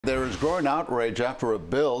There is growing outrage after a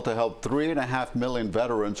bill to help 3.5 million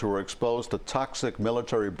veterans who were exposed to toxic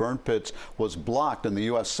military burn pits was blocked in the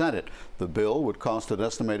U.S. Senate. The bill would cost an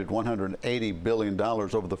estimated $180 billion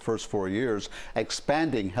over the first 4 years,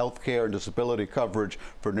 expanding health care and disability coverage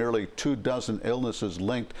for nearly 24 illnesses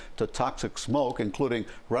linked to toxic smoke, including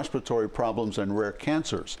respiratory problems and rare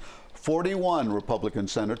cancers. 41 Republican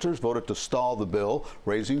senators voted to stall the bill,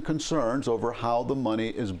 raising concerns over how the money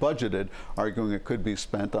is budgeted, arguing it could be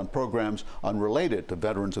spent on programs unrelated to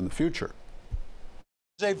veterans in the future.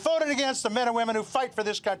 They voted against the men and women who fight for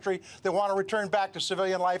this country, that want to return back to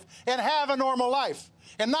civilian life and have a normal life.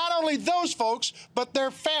 And not only those folks, but their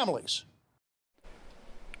families.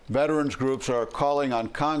 Veterans groups are calling on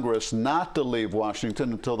Congress not to leave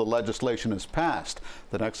Washington until the legislation is passed.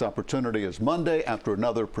 The next opportunity is Monday after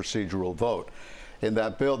another procedural vote. In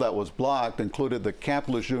that bill that was blocked included the Camp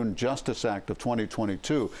Lejeune Justice Act of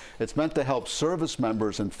 2022. It's meant to help service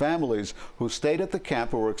members and families who stayed at the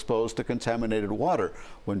camp or were exposed to contaminated water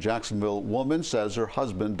when Jacksonville woman says her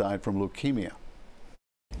husband died from leukemia.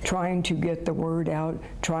 Trying to get the word out,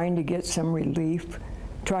 trying to get some relief,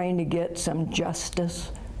 trying to get some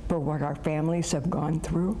justice for what our families have gone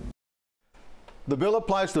through. The bill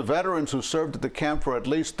applies to veterans who served at the camp for at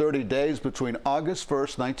least 30 days between August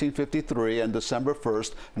 1st, 1953 and December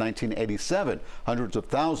 1st, 1987. Hundreds of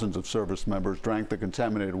thousands of service members drank the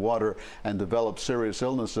contaminated water and developed serious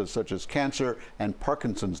illnesses such as cancer and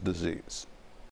Parkinson's disease.